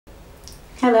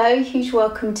Hello, huge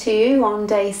welcome to you on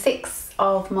day 6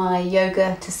 of my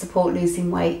Yoga to Support Losing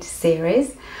Weight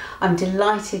series. I'm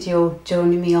delighted you're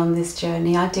joining me on this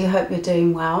journey. I do hope you're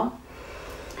doing well.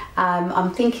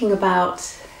 I'm thinking about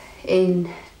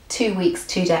in 2 weeks,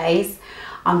 2 days,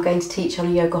 I'm going to teach on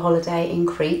a yoga holiday in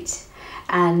Crete,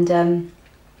 and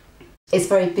it's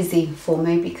very busy for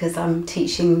me because I'm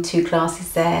teaching 2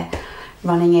 classes there,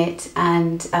 running it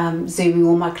and zooming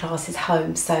all my classes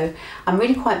home, so I'm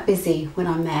really quite busy when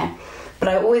I'm there, but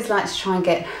I always like to try and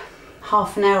get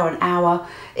half an hour, an hour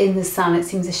in the sun. It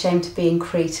seems a shame to be in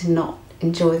Crete and not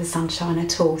enjoy the sunshine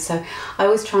at all, so I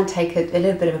always try and take a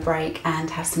little bit of a break and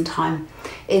have some time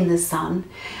in the sun.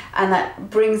 And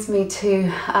that brings me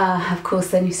to of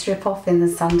course, then you strip off in the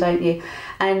sun, don't you?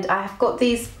 And I've got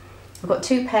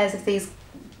 2 pairs of these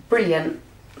brilliant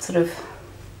sort of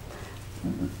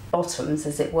bottoms,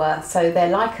 as it were, so they're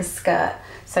like a skirt,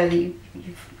 so that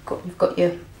you've got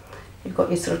your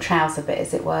sort of trouser bit,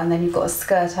 as it were, and then you've got a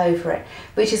skirt over it,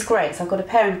 which is great. So I've got a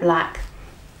pair in black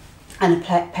and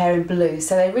a pair in blue,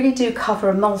 so they really do cover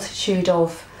a multitude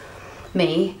of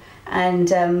me, and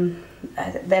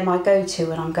they're my go-to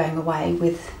when I'm going away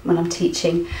when I'm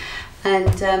teaching.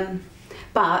 And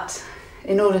but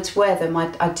in order to wear them,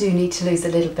 I do need to lose a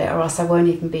little bit, or else I won't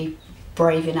even be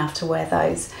brave enough to wear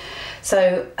those.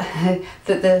 So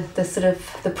the sort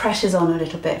of the pressure's on a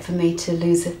little bit for me to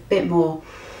lose a bit more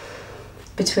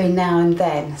between now and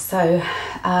then. So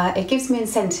it gives me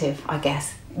incentive, I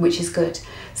guess, which is good.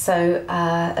 So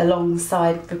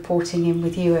alongside reporting in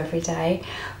with you every day,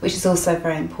 which is also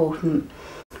very important.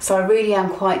 So I really am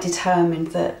quite determined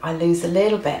that I lose a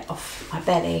little bit off my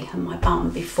belly and my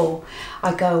bum before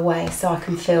I go away, so I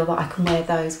can feel that I can wear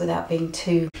those without being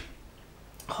too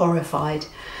horrified.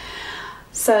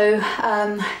 So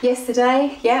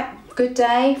yesterday, yeah, good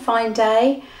day, fine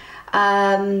day.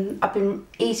 I've been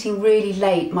eating really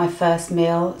late, my first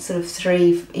meal, sort of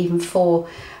 3, even 4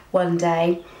 one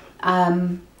day.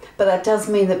 But that does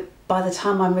mean that by the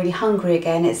time I'm really hungry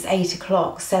again, it's 8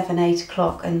 o'clock, 7, 8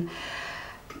 o'clock, and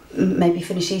maybe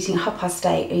finish eating at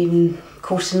 8:30, even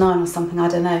 8:45 or something, I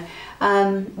don't know,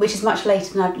 which is much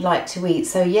later than I'd like to eat.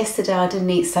 So yesterday I didn't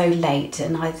eat so late,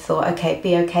 and I thought, okay,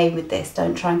 be okay with this,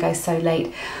 don't try and go so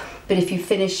late. But if you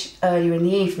finish earlier in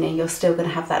the evening, you're still going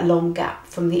to have that long gap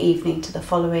from the evening to the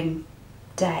following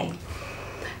day.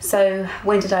 So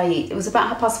when did I eat? It was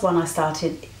about 1:30 I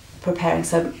started preparing,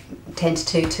 so 10 to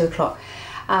 2, 2 o'clock.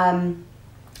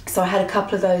 So I had a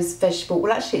couple of those vegetable,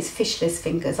 well actually it's fishless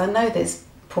fingers. I know there's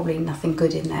probably nothing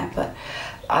good in there, but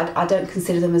I don't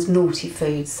consider them as naughty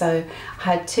foods. So I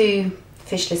had 2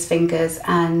 fishless fingers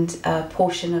and a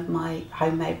portion of my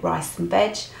homemade rice and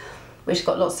veg, which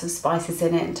got lots of spices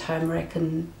in it, and turmeric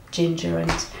and ginger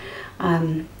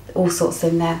and all sorts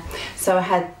in there. So I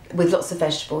had, with lots of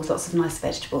vegetables, lots of nice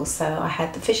vegetables. So I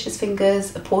had the fishless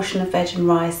fingers, a portion of veg and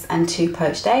rice, and 2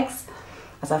 poached eggs.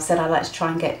 As I've said, I like to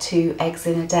try and get 2 eggs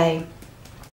in a day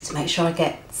to make sure I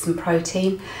get some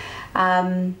protein.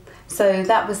 So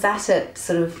that was that at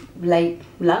sort of late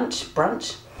lunch,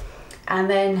 brunch. And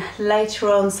then later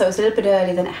on, so it was a little bit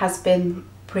earlier than it has been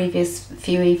previous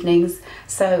few evenings,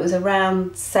 so it was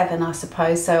around 7, I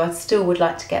suppose. So I still would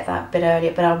like to get that a bit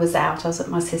earlier, but I was out, I was at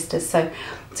my sister's, so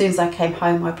as soon as I came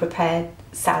home I prepared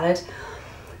salad.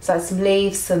 So I had some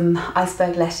leaves, some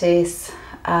iceberg lettuce,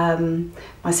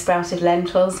 my sprouted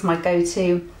lentils, my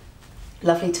go-to,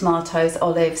 lovely tomatoes,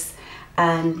 olives,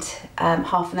 and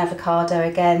half an avocado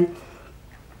again.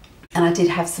 And I did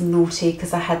have some naughty,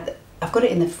 because I've got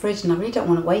it in the fridge and I really don't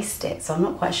want to waste it, so I'm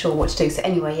not quite sure what to do. So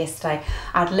anyway, yesterday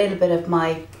I had a little bit of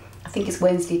my, I think it's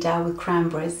Wensleydale with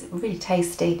cranberries, really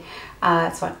tasty.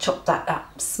 So I chopped that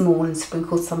up small and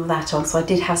sprinkled some of that on. So I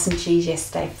did have some cheese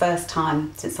yesterday, first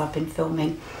time since I've been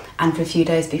filming, and for a few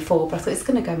days before, but I thought it's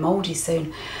going to go mouldy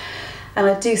soon. And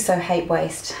I do so hate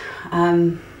waste.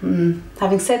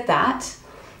 Having said that,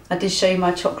 I did show you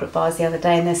my chocolate bars the other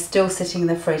day, and they're still sitting in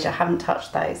the fridge. I haven't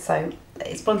touched those. So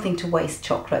it's one thing to waste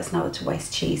chocolate, it's another to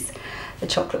waste cheese. The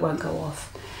chocolate won't go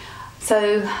off.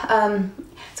 So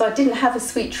so I didn't have a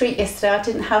sweet treat yesterday. I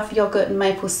didn't have yogurt and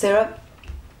maple syrup,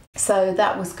 so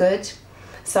that was good.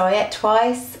 So I ate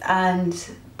twice, and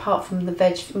apart from the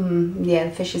veg, yeah,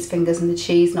 the fish's fingers and the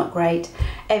cheese, not great.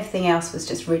 Everything else was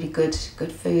just really good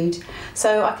food.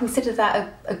 So I consider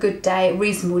that a good day, a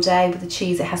reasonable day. With the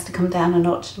cheese, it has to come down a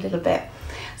notch a little bit.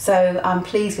 So I'm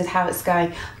pleased with how it's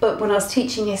going. But when I was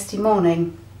teaching yesterday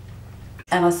morning,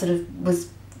 and I sort of was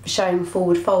showing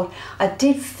forward fold, I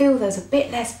did feel there's a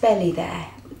bit less belly there.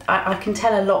 I can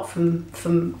tell a lot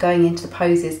from going into the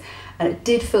poses, and it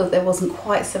did feel there wasn't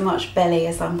quite so much belly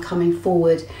as I'm coming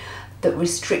forward that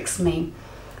restricts me.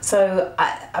 So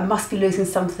I must be losing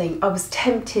something. I was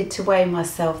tempted to weigh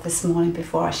myself this morning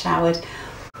before I showered,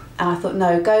 and I thought,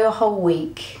 no, go a whole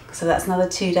week. So that's another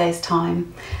 2 days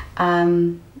time. I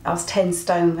was 10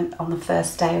 stone on the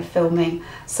first day of filming,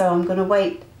 so I'm going to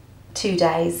wait 2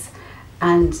 days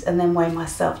and then weigh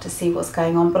myself to see what's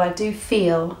going on. But I do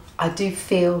feel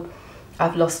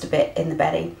I've lost a bit in the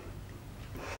belly.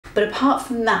 But apart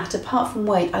from that, apart from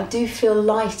weight, I do feel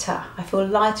lighter. I feel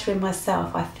lighter in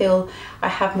myself. I feel I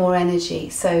have more energy.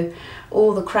 So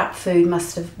all the crap food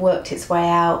must have worked its way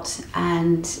out,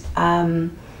 and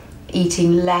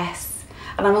eating less.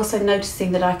 And I'm also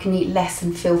noticing that I can eat less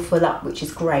and feel full up, which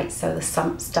is great. So the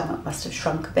stomach must have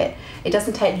shrunk a bit. It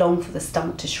doesn't take long for the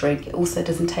stomach to shrink. It also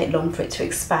doesn't take long for it to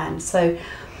expand. So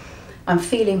I'm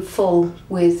feeling full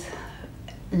with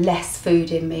less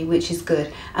food in me, which is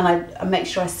good. And I make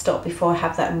sure I stop before I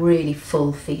have that really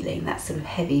full feeling, that sort of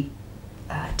heavy,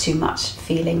 too much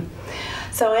feeling.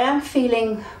 So I am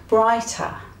feeling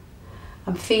brighter.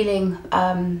 I'm feeling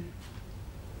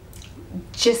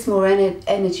just more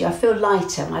energy. I feel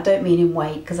lighter, and I don't mean in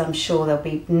weight, because I'm sure there'll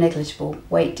be negligible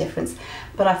weight difference,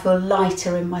 but I feel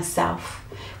lighter in myself,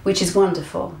 which is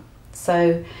wonderful.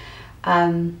 So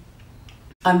I'm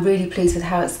really pleased with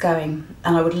how it's going,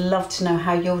 and I would love to know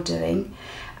how you're doing.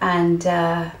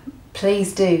 And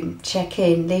please do check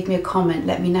in, leave me a comment,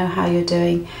 let me know how you're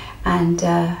doing, and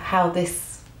how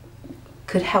this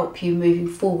could help you moving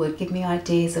forward. Give me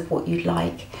ideas of what you'd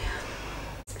like.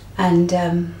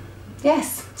 And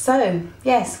yes,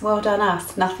 well done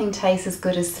us. Nothing tastes as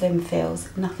good as Slim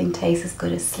feels. Nothing tastes as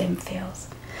good as Slim feels.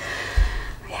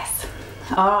 Yes.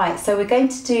 Alright, so we're going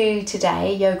to do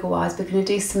today, yoga wise, we're going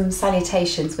to do some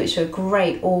salutations, which are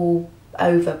great all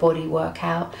over body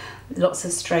workout. Lots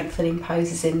of strengthening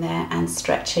poses in there and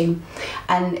stretching.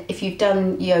 And if you've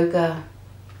done yoga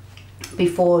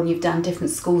before and you've done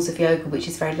different schools of yoga, which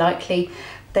is very likely,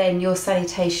 then your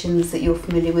salutations that you're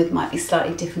familiar with might be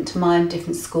slightly different to mine.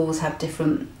 Different schools have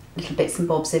different little bits and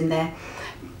bobs in there.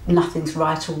 Nothing's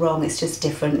right or wrong, it's just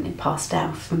different and passed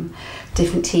down from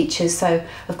different teachers. So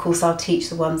of course I'll teach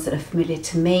the ones that are familiar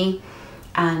to me,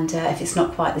 and if it's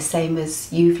not quite the same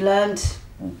as you've learned,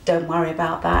 don't worry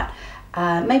about that.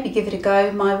 Maybe give it a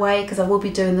go my way, because I will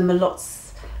be doing them a lot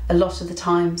of the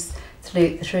times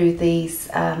through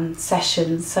these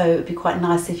sessions. So it would be quite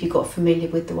nice if you got familiar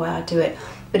with the way I do it.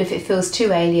 But if it feels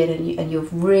too alien and you're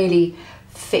really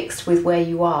fixed with where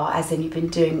you are, as in you've been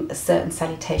doing a certain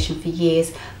salutation for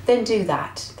years, then do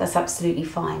that. That's absolutely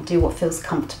fine. Do what feels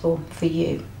comfortable for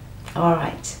you. All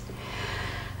right.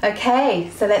 Okay,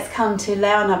 so let's come to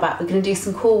lay on our back. We're going to do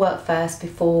some core work first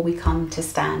before we come to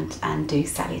stand and do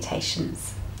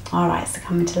salutations. All right, so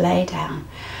coming to lay down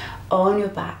on your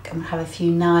back and have a few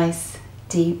nice,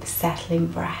 deep, settling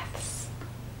breaths.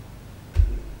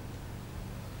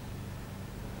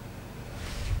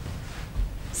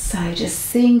 So just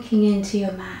sinking into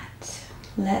your mat,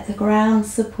 let the ground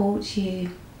support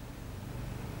you,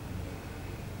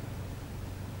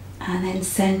 and then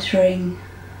centering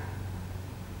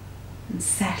and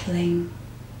settling,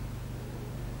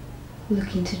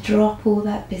 looking to drop all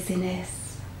that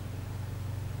busyness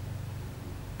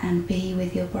and be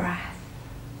with your breath.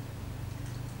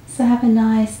 So have a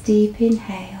nice deep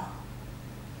inhale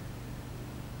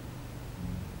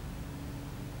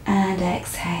and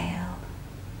exhale.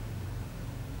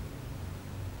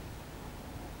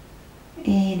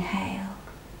 Inhale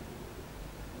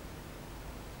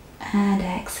and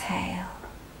exhale.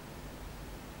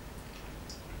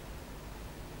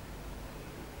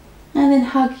 And then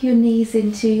hug your knees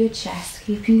into your chest,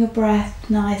 keeping your breath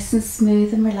nice and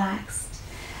smooth and relaxed.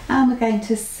 And we're going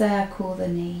to circle the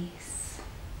knees,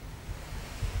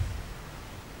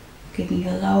 giving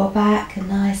your lower back a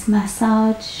nice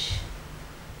massage.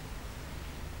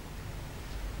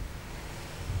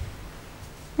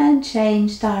 And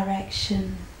change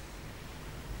direction.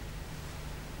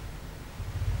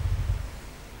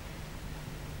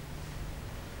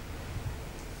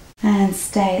 And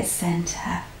stay at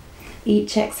center.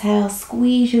 Each exhale,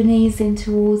 squeeze your knees in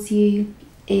towards you.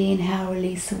 Inhale,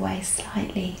 release away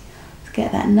slightly.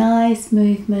 Get that nice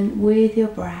movement with your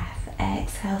breath.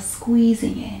 Exhale,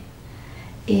 squeezing in.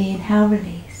 Inhale,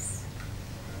 release.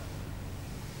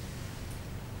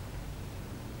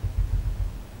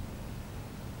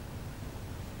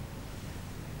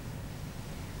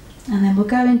 And then we'll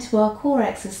go into our core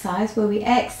exercise where we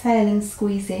exhale and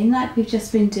squeeze in like we've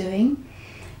just been doing.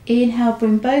 Inhale,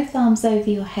 bring both arms over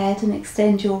your head and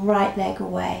extend your right leg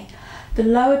away. The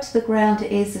lower to the ground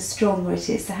it is, the stronger it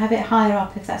is, so have it higher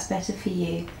up if that's better for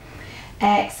you.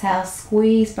 Exhale,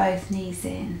 squeeze both knees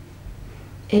in.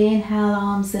 Inhale,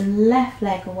 arms and left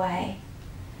leg away.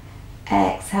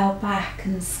 Exhale, back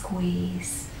and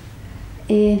squeeze.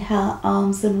 Inhale,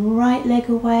 arms and right leg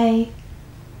away.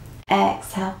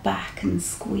 Exhale, back and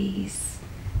squeeze.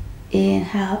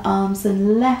 Inhale, arms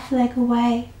and left leg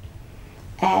away.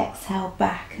 Exhale,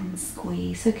 back and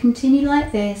squeeze. So continue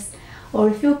like this, or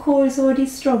if your core is already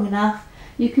strong enough,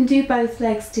 you can do both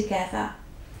legs together.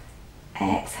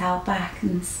 Exhale, back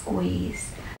and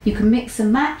squeeze. You can mix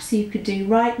and match, so you could do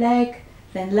right leg,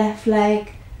 then left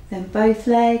leg, then both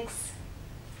legs.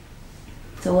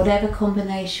 So whatever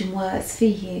combination works for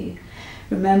you.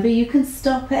 Remember, you can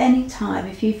stop at any time.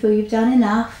 If you feel you've done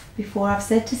enough before I've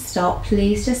said to stop,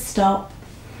 please just stop.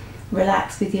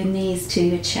 Relax with your knees to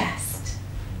your chest.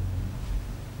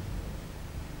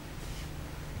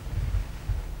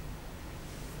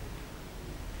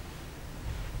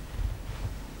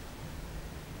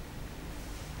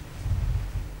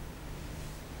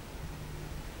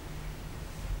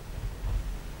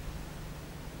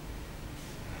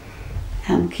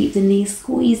 And keep the knees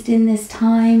squeezed in this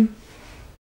time.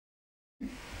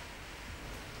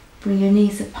 Bring your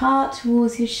knees apart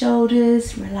towards your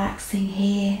shoulders, relaxing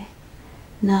here.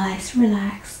 Nice,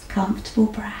 relaxed, comfortable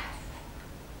breath.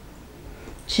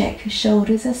 Check your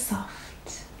shoulders are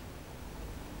soft.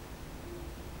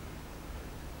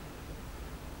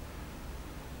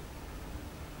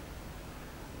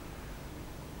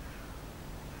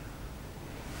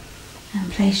 And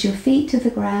place your feet to the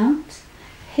ground.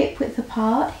 Hip width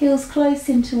apart, heels close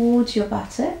in towards your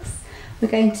buttocks. We're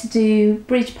going to do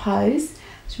bridge pose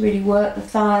to really work the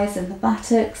thighs and the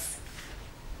buttocks.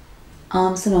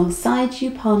 Arms alongside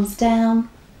you, palms down.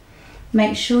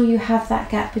 Make sure you have that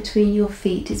gap between your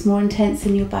feet. It's more intense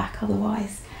in your back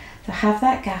otherwise. So have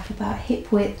that gap about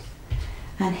hip width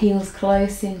and heels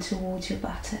close in towards your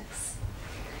buttocks.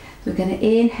 We're going to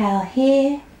inhale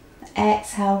here,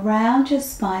 exhale round your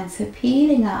spine, so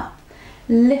peeling up.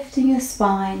 Lifting your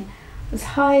spine as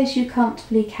high as you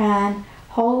comfortably can.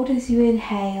 Hold as you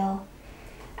inhale,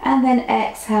 and then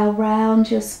exhale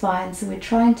round your spine. So we're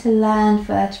trying to land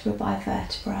vertebra by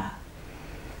vertebra.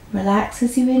 Relax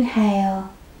as you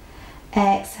inhale.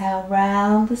 Exhale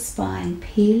round the spine,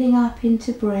 peeling up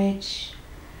into bridge.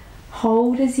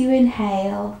 Hold as you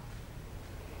inhale,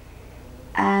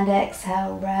 and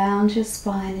exhale round your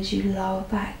spine as you lower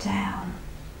back down.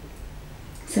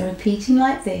 So repeating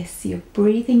like this, you're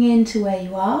breathing into where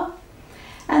you are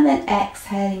and then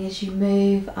exhaling as you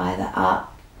move either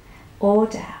up or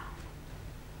down.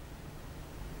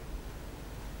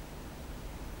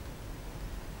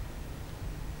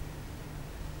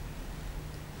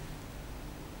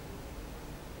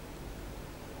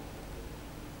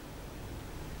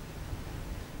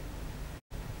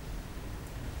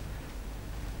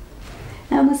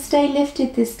 And we'll stay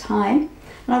lifted this time.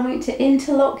 And I want you to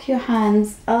interlock your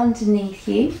hands underneath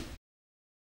you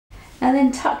and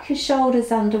then tuck your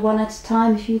shoulders under one at a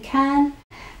time if you can,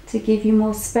 to give you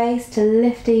more space to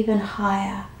lift even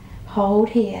higher. Hold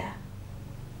here.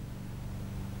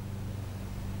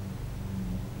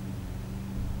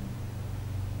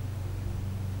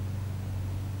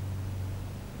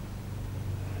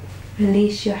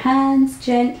 Release your hands,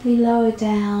 gently lower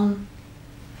down.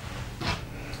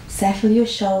 Settle your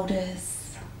shoulders.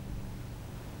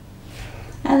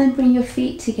 And then bring your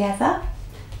feet together.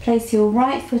 Place your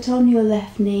right foot on your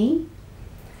left knee.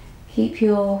 Keep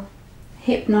your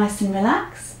hip nice and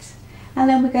relaxed. And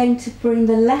then we're going to bring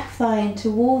the left thigh in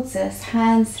towards us,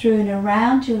 hands through and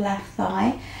around your left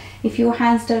thigh. If your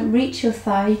hands don't reach your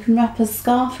thigh, you can wrap a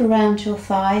scarf around your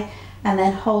thigh and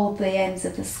then hold the ends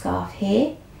of the scarf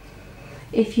here.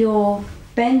 If you're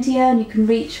bendier and you can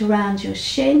reach around your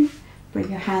shin, bring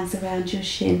your hands around your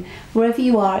shin. Wherever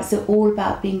you are, it's all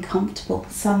about being comfortable.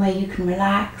 Somewhere you can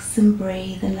relax and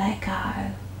breathe and let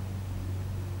go.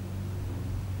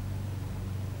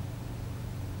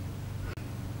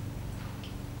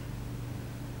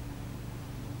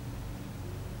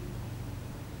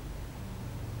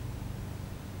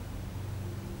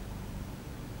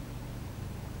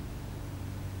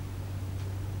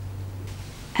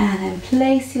 And then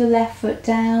place your left foot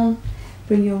down,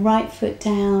 bring your right foot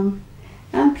down,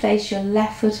 and place your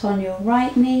left foot on your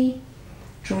right knee.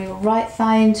 Draw your right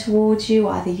thigh in towards you,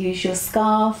 either use your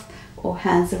scarf or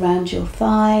hands around your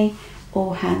thigh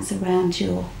or hands around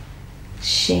your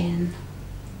shin.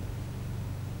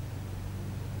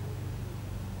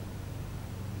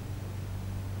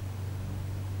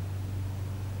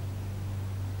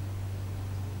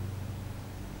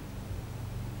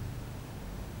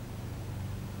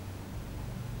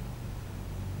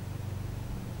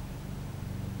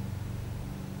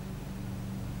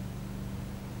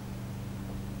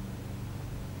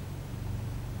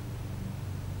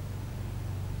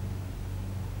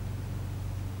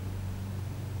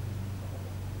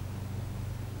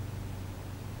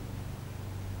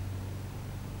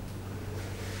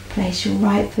 Place your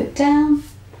right foot down,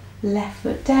 left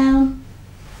foot down.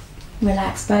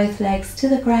 Relax both legs to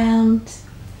the ground.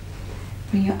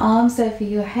 Bring your arms over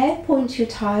your head, point your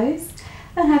toes,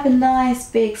 and have a nice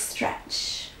big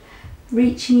stretch.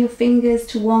 Reaching your fingers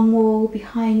to one wall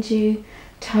behind you,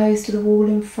 toes to the wall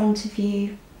in front of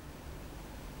you.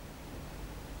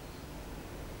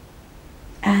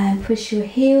 And push your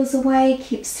heels away,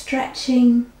 keep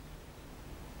stretching.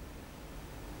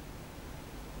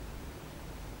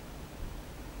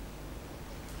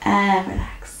 And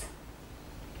relax.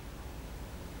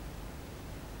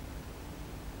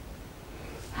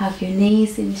 Hug your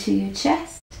knees into your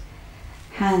chest.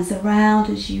 Hands around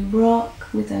as you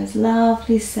rock with those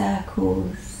lovely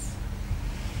circles.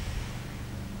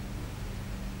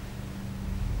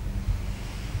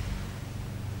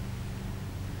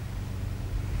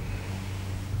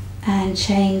 And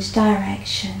change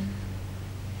direction.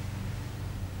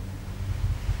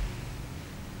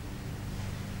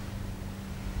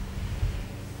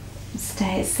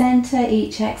 Stay at center,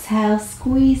 each exhale,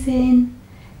 squeeze in,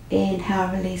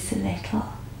 inhale, release a little.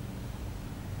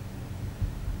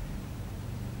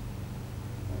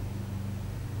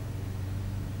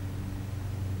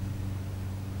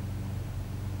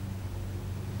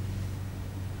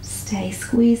 Stay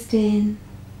squeezed in.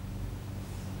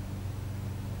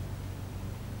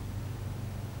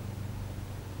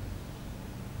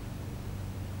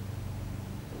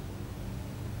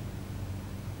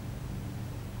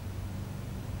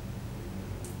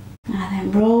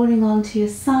 And then rolling onto your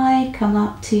side, come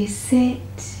up to sit.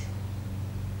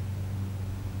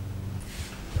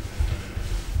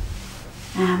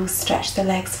 And we'll stretch the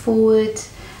legs forward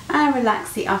and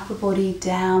relax the upper body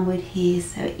downward here.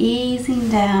 So easing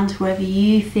down to wherever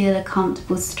you feel a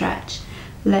comfortable stretch.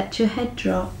 Let your head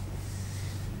drop.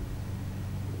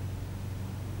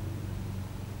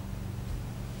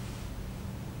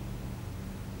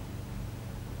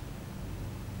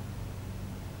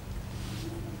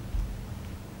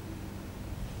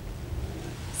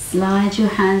 Slide your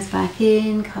hands back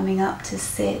in, coming up to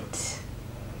sit.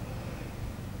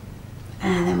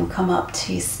 And then we'll come up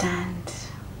to stand.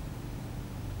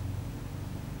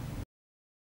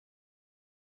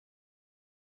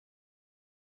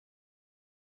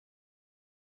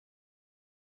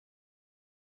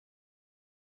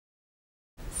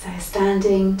 So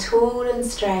standing tall and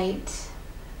straight,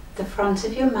 the front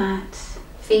of your mat,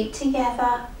 feet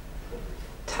together,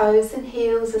 toes and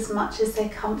heels as much as they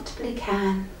comfortably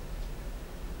can.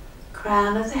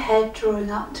 Crown of the head drawing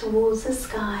up towards the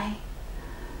sky,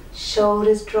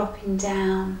 shoulders dropping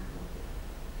down.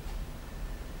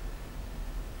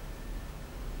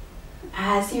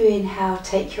 As you inhale,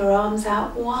 take your arms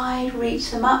out wide, reach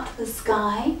them up to the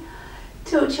sky,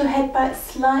 tilt your head back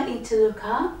slightly to look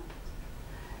up.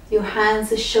 Your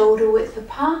hands are shoulder width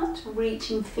apart,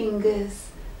 reaching fingers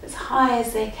as high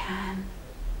as they can.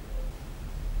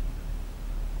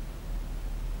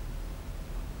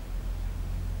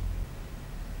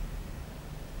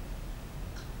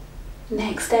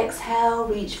 Next exhale,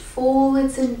 reach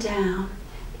forwards and down,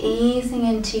 easing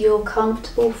into your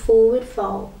comfortable forward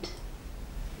fold.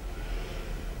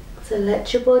 So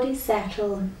let your body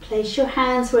settle and place your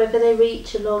hands wherever they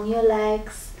reach along your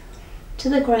legs to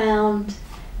the ground.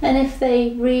 And if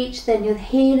they reach, then the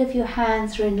heel of your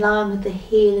hands are in line with the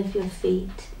heel of your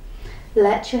feet.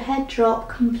 Let your head drop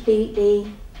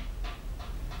completely.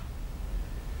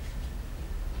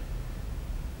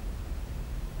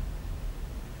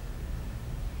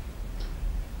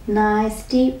 Nice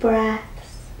deep breaths.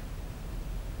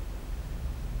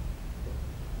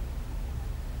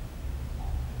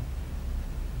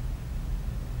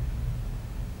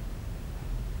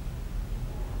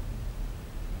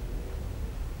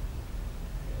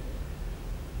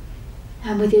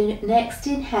 And with your next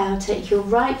inhale, take your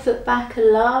right foot back a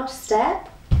large step.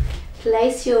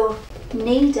 Place your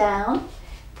knee down,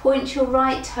 point your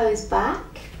right toes back,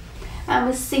 and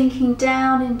we're sinking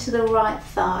down into the right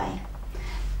thigh.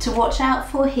 To watch out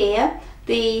for here,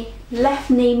 the left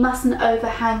knee mustn't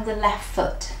overhang the left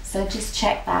foot, so just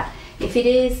check that. If it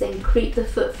is, then creep the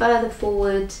foot further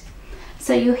forward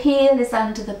so your heel is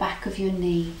under the back of your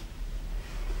knee.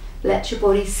 Let your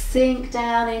body sink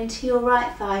down into your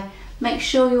right thigh. Make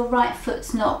sure your right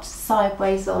foot's not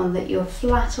sideways on, that you're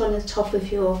flat on the top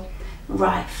of your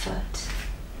right foot.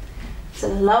 So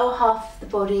the lower half of the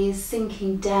body is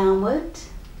sinking downward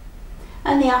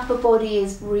and the upper body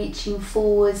is reaching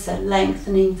forward, so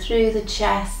lengthening through the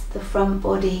chest, the front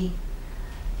body.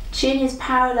 Chin is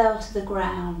parallel to the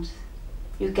ground.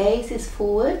 Your gaze is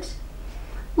forward,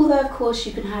 although of course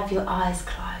you can have your eyes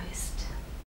closed.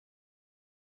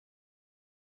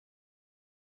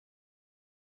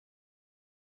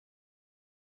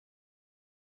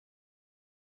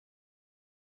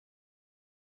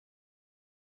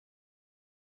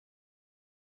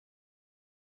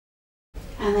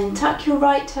 And then tuck your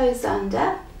right toes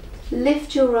under,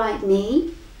 lift your right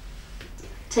knee,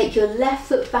 take your left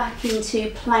foot back into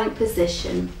plank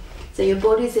position. So your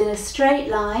body's in a straight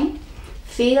line.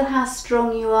 Feel how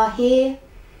strong you are here,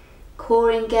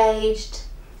 core engaged.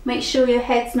 Make sure your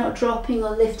head's not dropping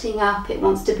or lifting up. It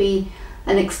wants to be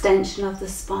an extension of the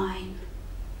spine.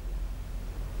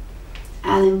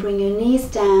 And then bring your knees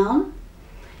down.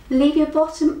 Leave your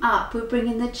bottom up. We're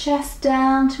bringing the chest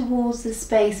down towards the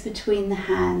space between the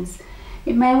hands.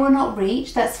 It may well not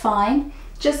reach, that's fine.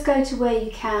 Just go to where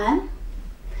you can.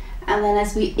 And then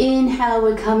as we inhale,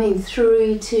 we're coming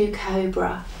through to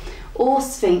Cobra or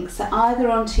Sphinx. So either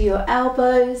onto your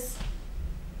elbows,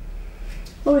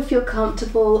 or if you're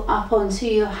comfortable, up onto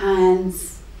your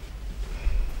hands.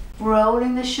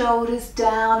 Rolling the shoulders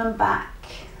down and back,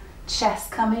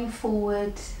 chest coming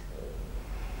forward,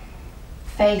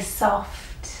 face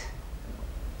soft.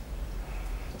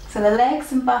 So the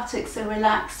legs and buttocks are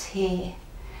relaxed here.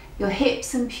 Your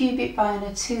hips and pubic bone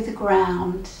are to the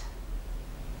ground.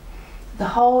 The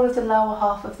whole of the lower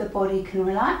half of the body can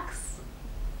relax.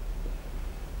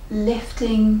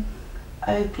 Lifting,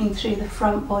 opening through the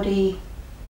front body.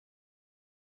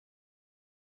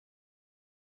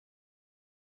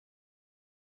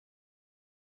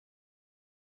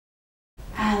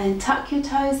 And then tuck your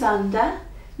toes under,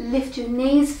 lift your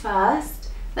knees first,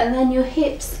 and then your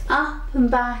hips up and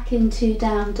back into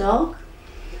down dog.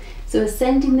 So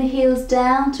ascending the heels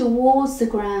down towards the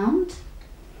ground,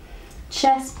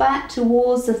 chest back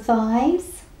towards the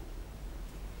thighs,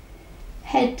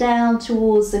 head down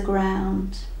towards the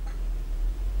ground.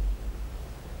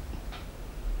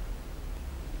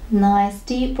 Nice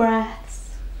deep breaths.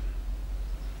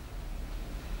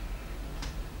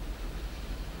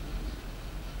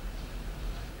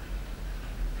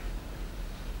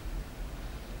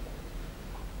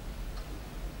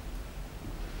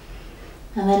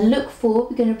 And then look forward.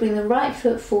 We're going to bring the right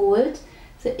foot forward.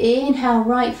 So inhale,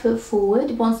 right foot forward.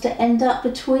 It wants to end up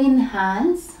between the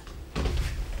hands.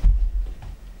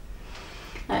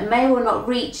 Now it may well not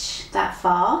reach that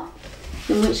far,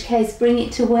 in which case bring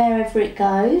it to wherever it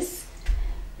goes.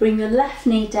 Bring your left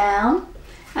knee down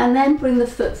and then bring the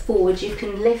foot forward. You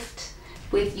can lift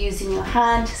with using your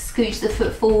hand, scooch the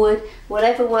foot forward,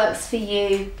 whatever works for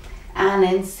you, and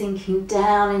then sinking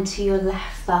down into your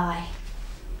left thigh.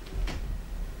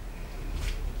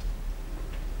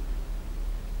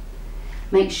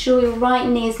 Make sure your right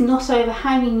knee is not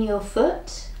overhanging your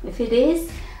foot. If it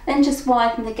is, then just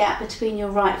widen the gap between your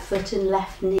right foot and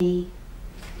left knee.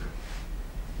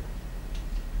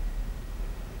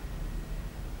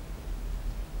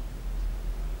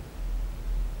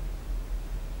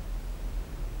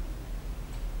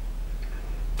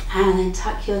 And then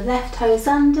tuck your left toes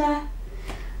under.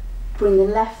 Bring the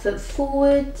left foot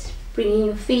forward, bringing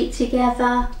your feet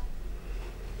together.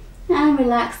 And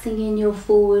relaxing in your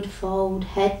forward fold,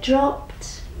 head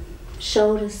dropped,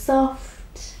 shoulders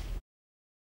soft.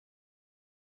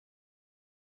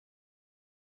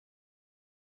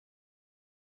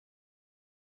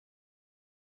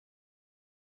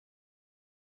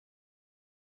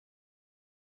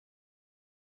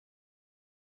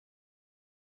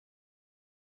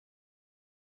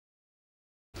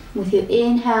 With your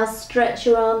inhale, stretch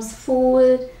your arms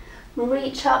forward.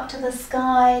 Reach up to the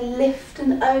sky, lift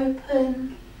and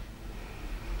open.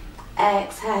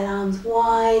 Exhale, arms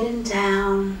wide and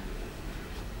down.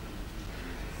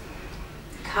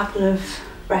 A couple of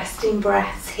resting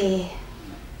breaths here.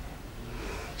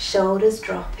 Shoulders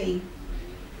dropping.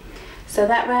 So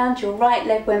that round, your right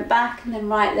leg went back and then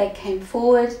right leg came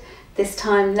forward. This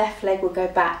time, left leg will go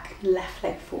back and left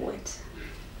leg forward.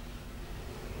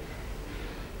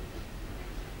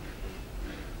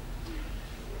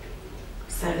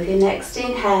 So with your next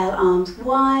inhale, arms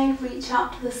wide, reach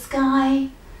up to the sky,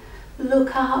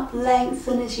 look up,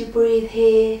 lengthen as you breathe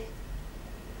here.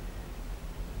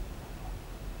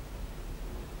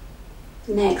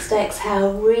 Next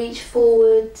exhale, reach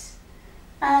forward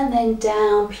and then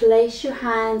down. Place your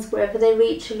hands wherever they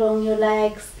reach along your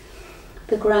legs,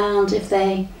 the ground. If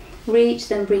they reach,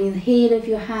 then bring the heel of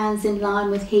your hands in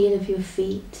line with heel of your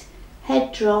feet.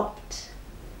 Head dropped.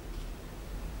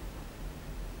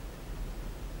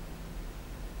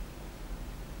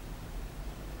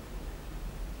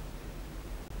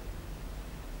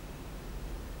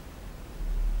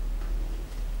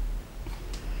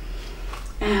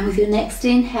 And with your next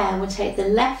inhale, we'll take the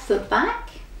left foot back,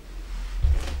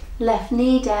 left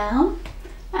knee down,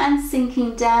 and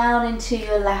sinking down into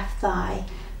your left thigh.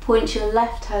 Point your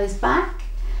left toes back.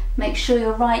 Make sure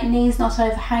your right knee is not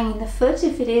overhanging the foot.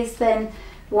 If it is, then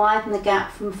widen the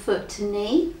gap from foot to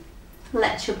knee.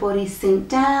 Let your body sink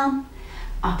down.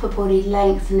 Upper body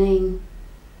lengthening.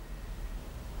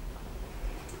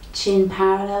 Chin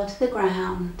parallel to the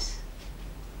ground.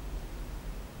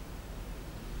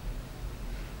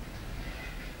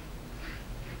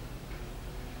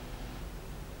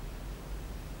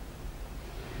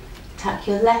 Tuck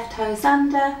your left toes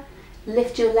under,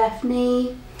 lift your left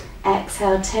knee.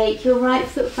 Exhale, take your right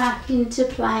foot back into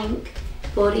plank,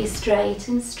 body straight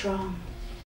and strong.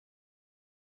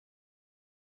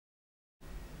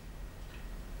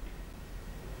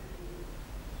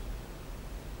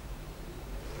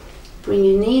 Bring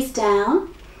your knees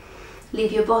down,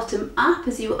 leave your bottom up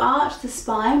as you arch the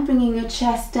spine, bringing your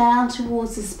chest down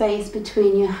towards the space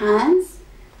between your hands.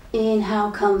 Inhale,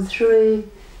 come through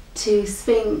to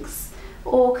Sphinx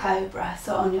or Cobra,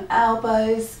 so on your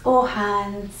elbows or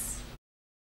hands.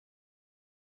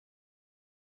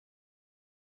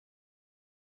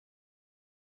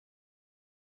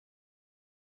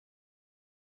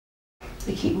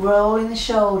 We keep rolling the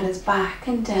shoulders back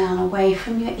and down away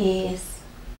from your ears.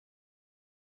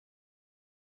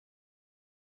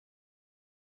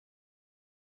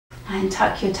 And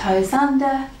tuck your toes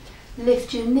under,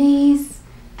 lift your knees,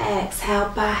 exhale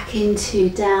back into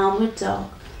downward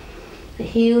dog. The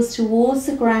heels towards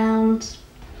the ground,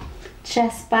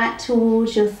 chest back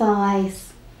towards your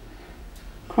thighs,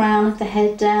 crown of the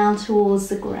head down towards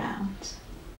the ground.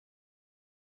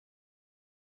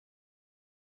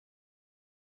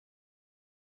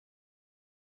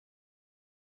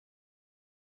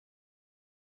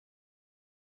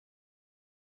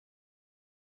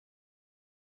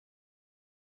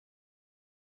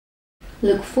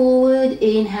 Look forward,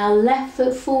 inhale, left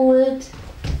foot forward.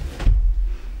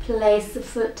 Place the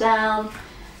foot down,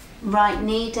 right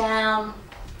knee down.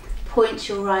 Point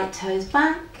your right toes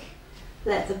back.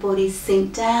 Let the body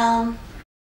sink down.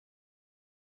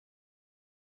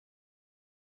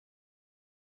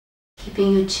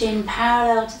 Keeping your chin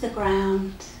parallel to the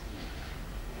ground.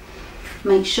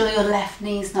 Make sure your left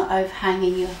knee is not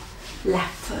overhanging your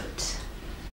left foot.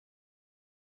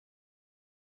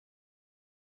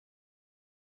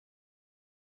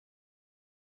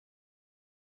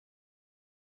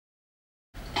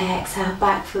 Exhale,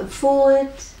 back foot forward.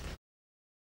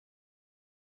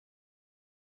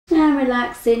 And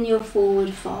relax in your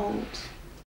forward fold.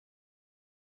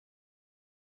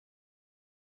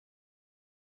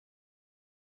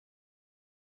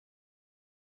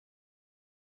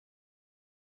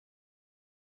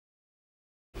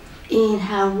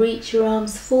 Inhale, reach your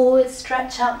arms forward,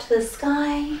 stretch up to the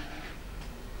sky.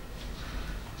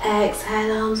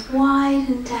 Exhale, arms wide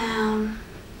and down.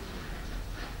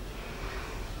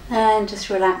 And just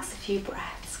relax a few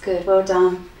breaths. Good, well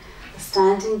done.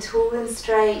 Standing tall and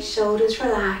straight, shoulders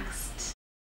relaxed.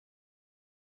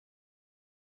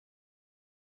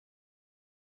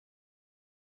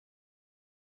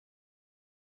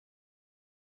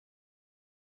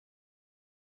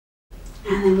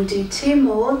 And then we'll do two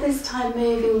more, this time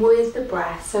moving with the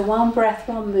breath. So one breath,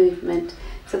 one movement.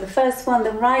 So the first one,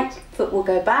 the right foot will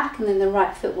go back and then the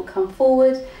right foot will come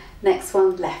forward. Next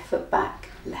one, left foot back,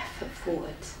 left foot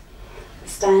forward.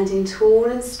 Standing tall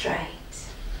and straight.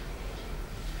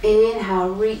 Inhale,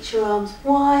 reach your arms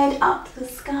wide up to the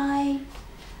sky.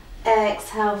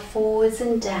 Exhale, forwards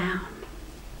and down.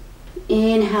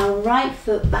 Inhale, right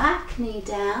foot back, knee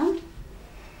down.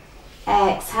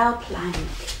 Exhale, plank.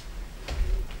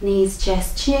 Knees,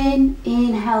 chest, chin.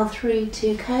 Inhale through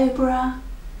to Cobra.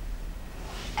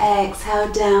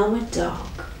 Exhale, downward dog.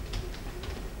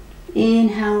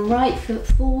 Inhale, right foot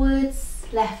forwards,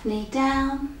 left knee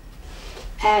down.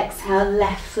 Exhale,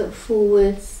 left foot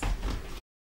forwards.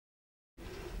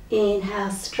 Inhale,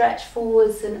 stretch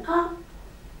forwards and up.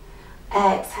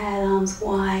 Exhale, arms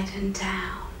wide and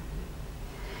down.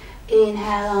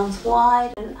 Inhale, arms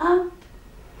wide and up.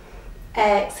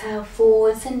 Exhale,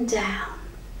 forwards and down.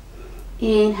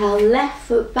 Inhale, left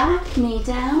foot back, knee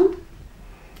down.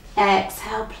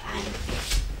 Exhale, plank.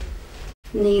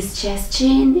 Knees, chest,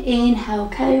 chin. Inhale,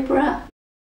 Cobra.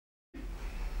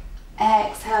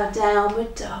 Exhale,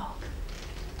 downward dog.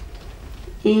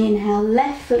 Inhale,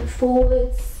 left foot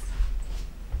forwards.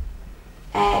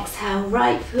 Exhale,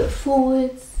 right foot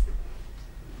forwards.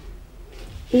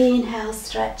 Inhale,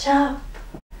 stretch up.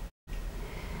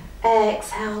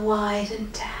 Exhale, wide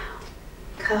and down.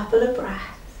 Couple of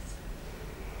breaths.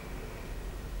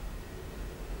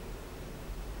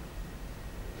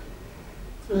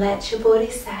 Let your body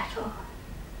settle.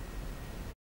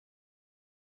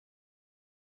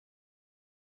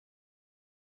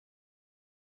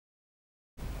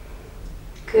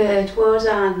 Good, well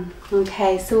done.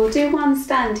 Okay, so we'll do one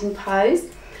standing pose.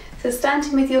 So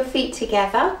standing with your feet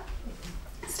together,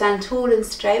 stand tall and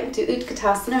straight. We'll do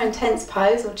Utkatasana, intense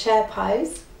pose or chair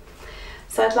pose.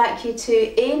 So I'd like you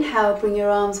to inhale, bring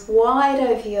your arms wide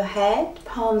over your head,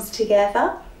 palms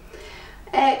together.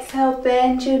 Exhale,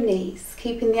 bend your knees,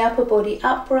 keeping the upper body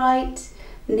upright,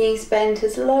 knees bent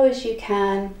as low as you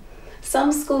can.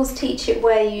 Some schools teach it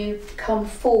where you come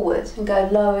forward and go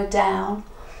lower down,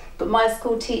 but my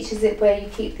school teaches it where you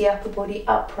keep the upper body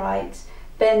upright,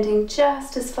 bending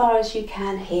just as far as you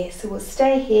can here. So we'll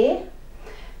stay here.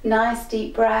 Nice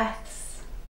deep breaths.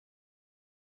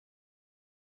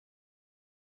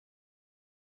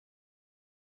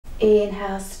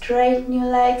 Inhale, straighten your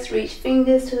legs, reach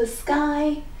fingers to the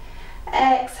sky.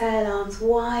 Exhale, arms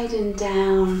wide and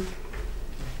down.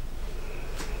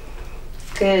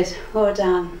 Good, well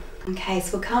done. Okay,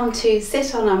 so we'll come to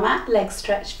sit on our mat, legs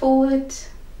stretched forward.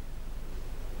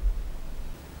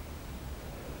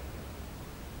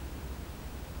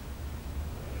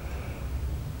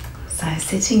 So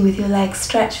sitting with your legs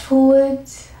stretched forward,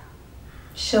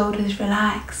 shoulders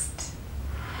relaxed.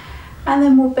 And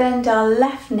then we'll bend our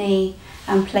left knee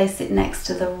and place it next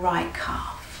to the right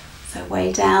calf. So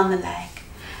way down the leg,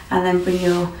 and then bring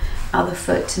your other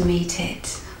foot to meet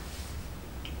it.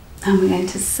 And we're going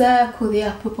to circle the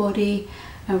upper body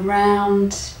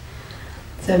around.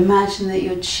 So imagine that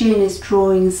your chin is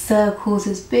drawing circles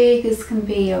as big as can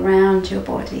be around your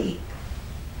body.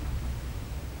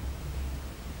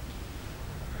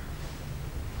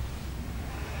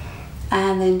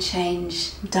 And then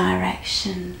change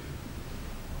direction.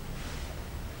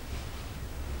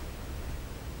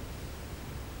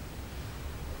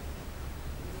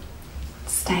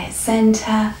 Stay at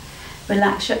center.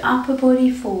 Relax your upper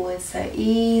body forward, so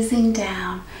easing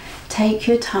down. Take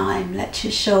your time, let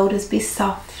your shoulders be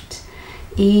soft,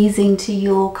 easing to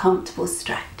your comfortable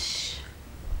stretch.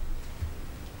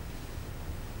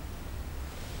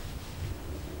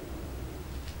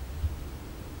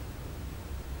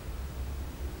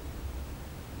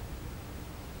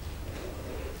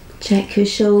 Check your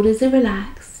shoulders are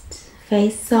relaxed,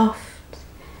 face soft,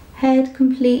 head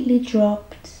completely dropped.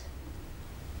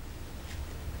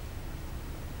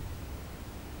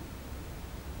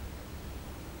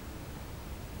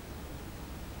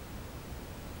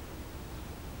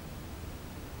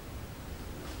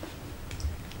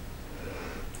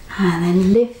 And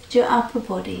then lift your upper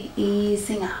body,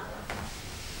 easing up.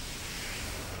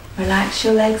 Relax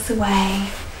your legs away.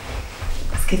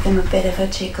 Let's give them a bit of a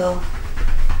jiggle.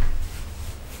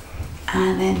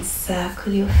 And then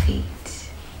circle your feet.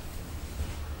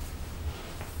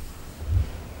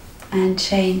 And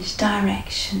change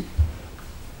direction.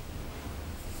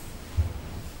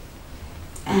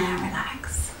 And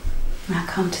relax. Now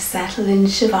come to settle in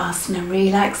Shavasana.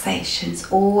 Relaxation.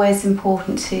 It's always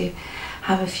important to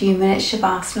have a few minutes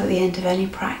Shavasana at the end of any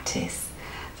practice.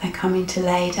 Then coming to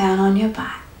lay down on your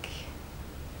back.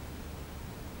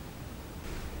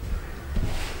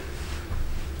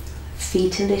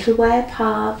 Feet a little way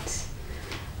apart.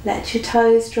 Let your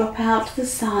toes drop out to the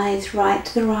sides, right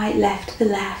to the right, left to the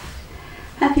left.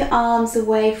 Have your arms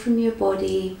away from your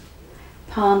body,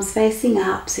 palms facing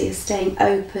up so you're staying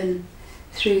open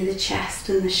through the chest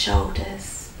and the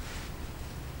shoulders.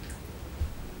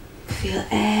 Feel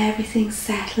everything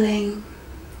settling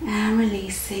and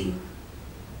releasing.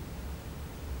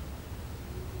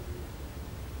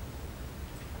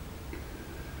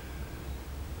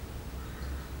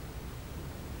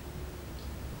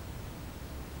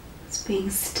 Just being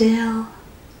still,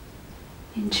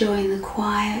 enjoying the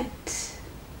quiet,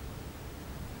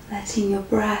 letting your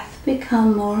breath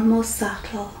become more and more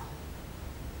subtle.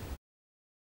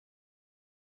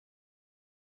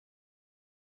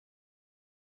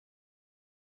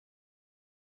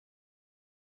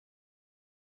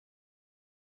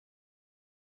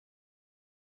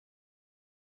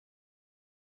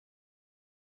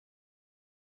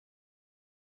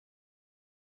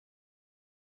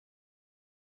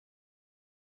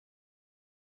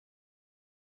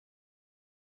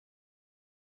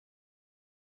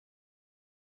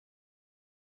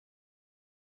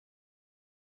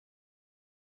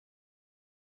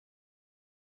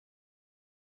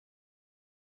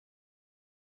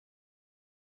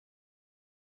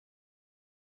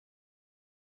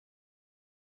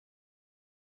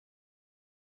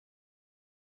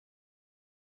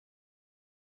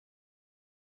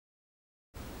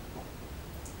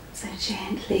 So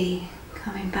gently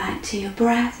coming back to your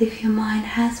breath if your mind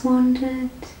has wandered.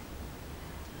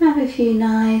 Have a few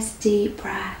nice deep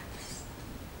breaths.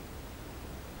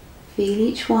 Feel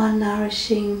each one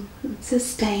nourishing and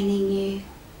sustaining you.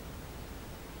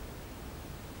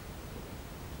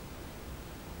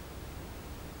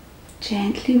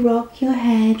 Gently rock your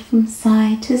head from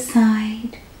side to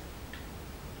side.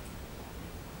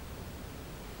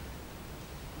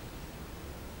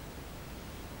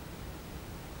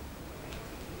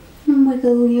 And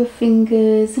wiggle your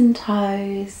fingers and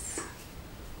toes,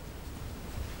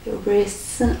 your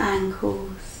wrists and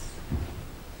ankles.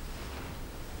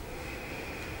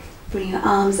 Bring your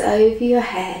arms over your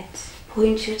head,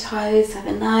 point your toes, have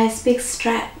a nice big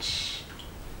stretch.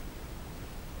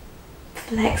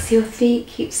 Flex your feet,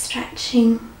 keep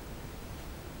stretching.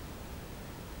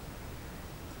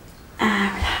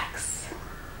 And relax.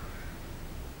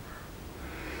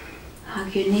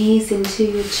 Hug your knees into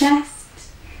your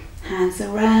chest, hands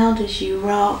around as you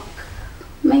rock,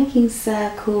 making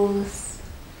circles.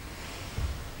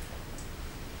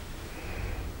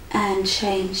 And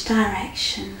change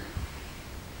direction.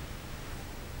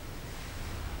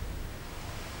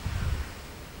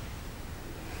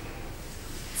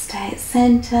 Stay at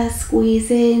center,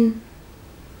 squeeze in,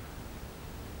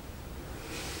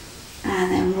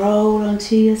 and then roll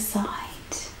onto your side.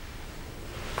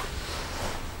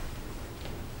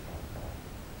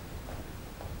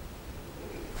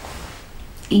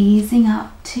 Easing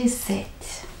up to sit.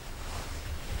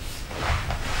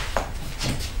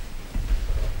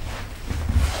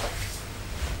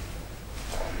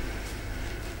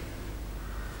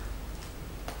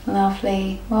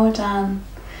 Lovely, well done.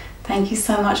 Thank you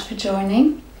so much for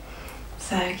joining.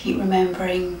 So keep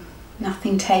remembering,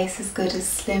 nothing tastes as good as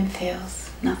slim feels.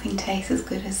 Nothing tastes as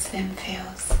good as slim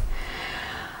feels.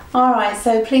 Alright,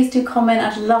 so please do comment.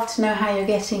 I'd love to know how you're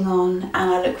getting on, and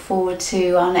I look forward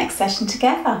to our next session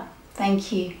together.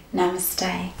 Thank you.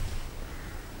 Namaste.